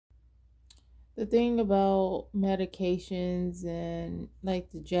The thing about medications and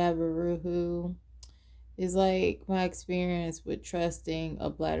like the Jabberoo is like my experience with trusting a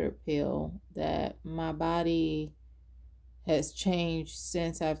bladder pill that my body has changed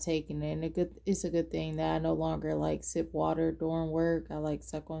since I've taken it. And it's a good thing that I no longer like sip water during work. I like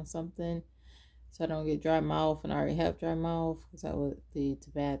suck on something so I don't get dry mouth, and I already have dry mouth because that would lead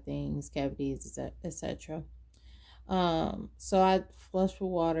to bad things, cavities, etc. So I flush with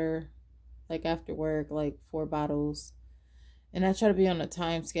water like after work, like 4 bottles. And I try to be on a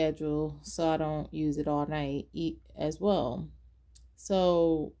time schedule so I don't use it all night eat as well.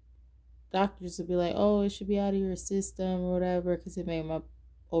 So doctors would be like, oh, it should be out of your system or whatever because it made my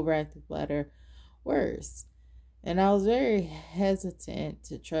overactive bladder worse. And I was very hesitant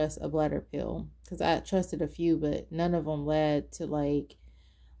to trust a bladder pill because I trusted a few, but none of them led to like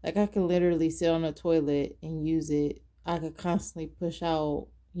I could literally sit on a toilet and use it. I could constantly push out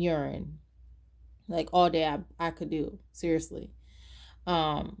urine like all day. I could do seriously.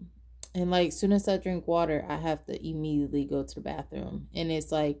 Um, and like soon as I drink water, I have to immediately go to the bathroom, and it's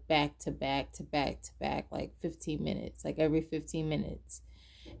like back to back to back to back, like 15 minutes, like every 15 minutes.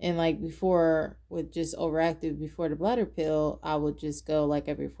 And like before, with just overactive before the bladder pill, I would just go like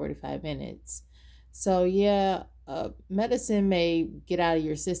every 45 minutes. So yeah, medicine may get out of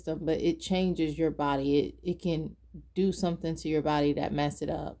your system, but it changes your body. It can do something to your body that mess it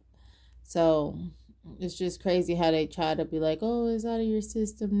up. So it's just crazy how they try to be like, oh, it's out of your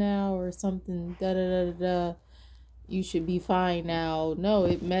system now or something, da da da da da. You should be fine now. No,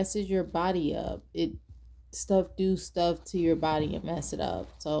 it messes your body up. Do stuff to your body and mess it up.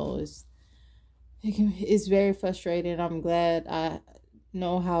 So it's very frustrating. I'm glad I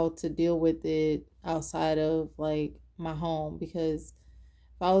know how to deal with it outside of like my home, because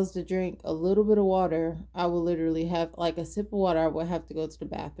if I was to drink a little bit of water, I would literally have like a sip of water. I would have to go to the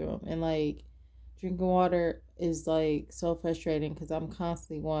bathroom, and like drinking water is like so frustrating because I'm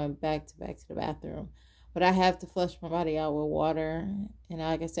constantly going back to back to the bathroom. But I have to flush my body out with water, and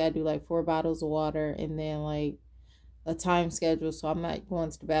like I said, I do like 4 bottles of water, and then like a time schedule, so I'm not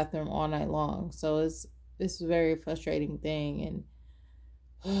going to the bathroom all night long. So it's a very frustrating thing, and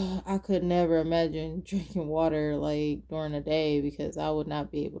I could never imagine drinking water like during the day because I would not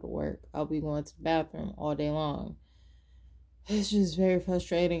be able to work. I'll be going to the bathroom all day long. It's just very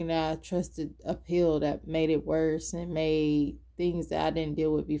frustrating that I trusted a pill that made it worse and made things that I didn't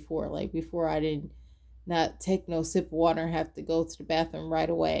deal with before. Like before, I didn't not take no sip of water and have to go to the bathroom right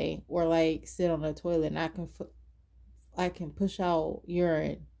away, or like sit on the toilet and I can push out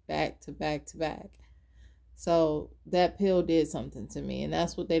urine back to back to back. So that pill did something to me, and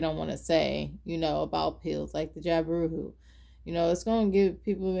that's what they don't want to say, about pills like the Jabberoo. It's going to give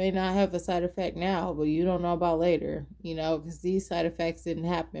people may not have a side effect now, but you don't know about later, because these side effects didn't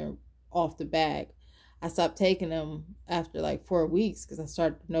happen off the bat. I stopped taking them after like 4 weeks because I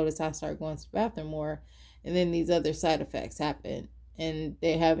started to notice I started going to the bathroom more, and then these other side effects happened, and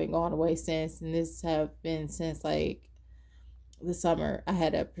they haven't gone away since. And this have been since like the summer. I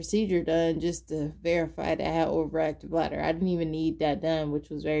had a procedure done just to verify that I had overactive bladder. I didn't even need that done,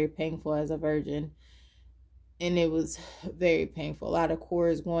 which was very painful as a virgin. And it was very painful. A lot of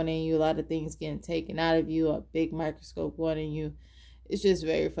cords going in you, a lot of things getting taken out of you, a big microscope going in you. It's just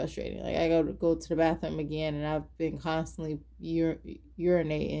very frustrating. Like I go to the bathroom again, and I've been constantly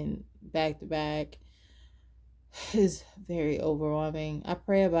urinating back to back. It's very overwhelming. I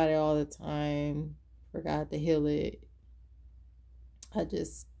pray about it all the time for God to heal it. I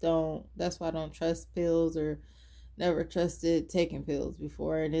just don't. That's why I don't trust pills, or never trusted taking pills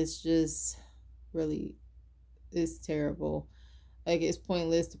before. And it's just really, it's terrible. Like it's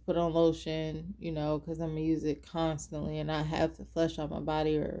pointless to put on lotion, because I'm gonna use it constantly, and I have to flush out my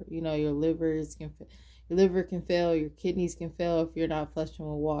body, or your liver can fail, your kidneys can fail if you're not flushing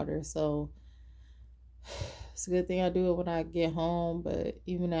with water. So it's a good thing I do it when I get home, but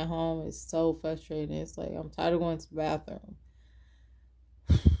even at home, it's so frustrating. It's like I'm tired of going to the bathroom.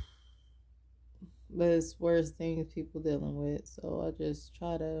 But it's worse things people dealing with. So I just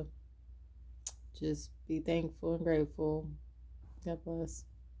try to just be thankful and grateful. God bless.